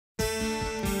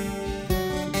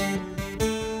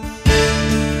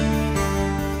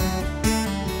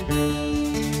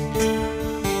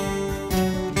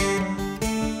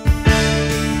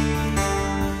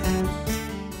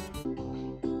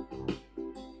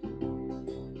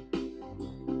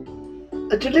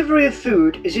A delivery of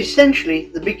food is essentially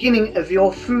the beginning of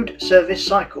your food service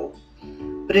cycle,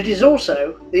 but it is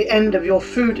also the end of your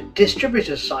food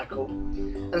distributor's cycle,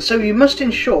 and so you must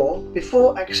ensure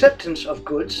before acceptance of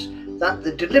goods that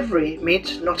the delivery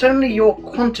meets not only your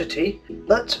quantity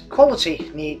but quality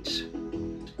needs.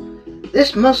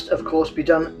 This must of course be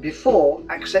done before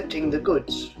accepting the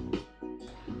goods.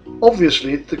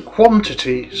 Obviously, the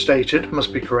quantity stated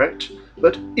must be correct,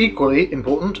 but equally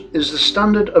important is the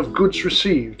standard of goods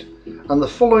received, and the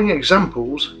following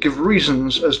examples give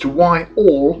reasons as to why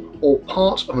all or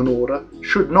part of an order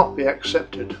should not be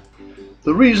accepted.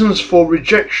 The reasons for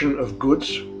rejection of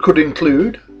goods could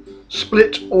include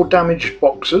split or damaged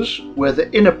boxes where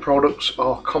the inner products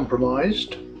are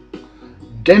compromised,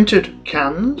 dented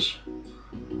cans,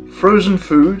 frozen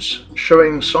foods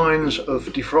showing signs of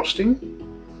defrosting,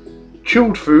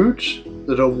 chilled foods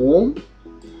that are warm,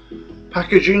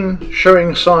 packaging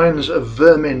showing signs of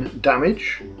vermin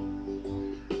damage,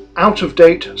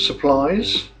 out-of-date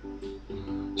supplies,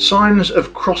 signs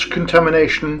of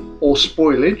cross-contamination or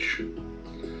spoilage,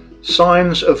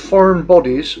 signs of foreign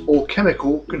bodies or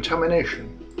chemical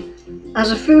contamination.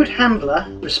 As a food handler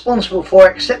responsible for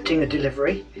accepting a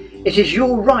delivery, it is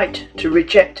your right to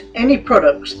reject any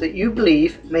products that you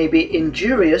believe may be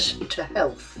injurious to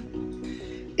health.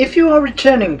 If you are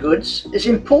returning goods, it's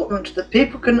important that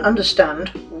people can understand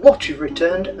what you've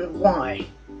returned and why.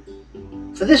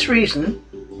 For this reason,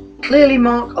 clearly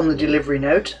mark on the delivery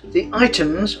note the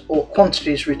items or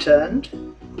quantities returned,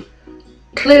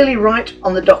 clearly write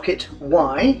on the docket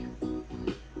why,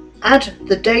 add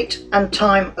the date and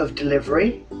time of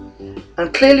delivery,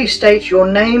 and clearly state your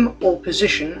name or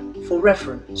position for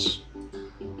reference.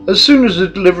 As soon as the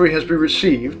delivery has been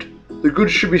received, the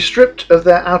goods should be stripped of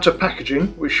their outer packaging,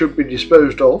 which should be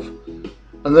disposed of,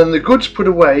 and then the goods put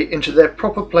away into their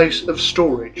proper place of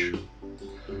storage.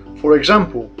 For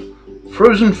example,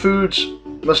 frozen foods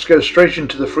must go straight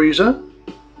into the freezer,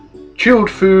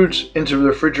 chilled foods into the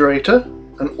refrigerator,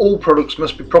 and all products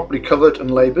must be properly covered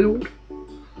and labelled.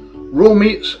 Raw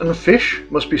meats and fish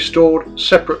must be stored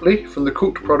separately from the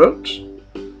cooked products.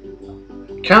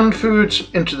 Canned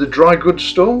foods into the dry goods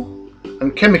store,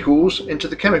 and chemicals into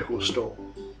the chemical store.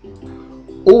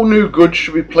 All new goods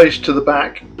should be placed to the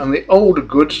back and the older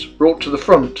goods brought to the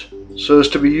front so as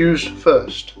to be used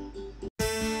first.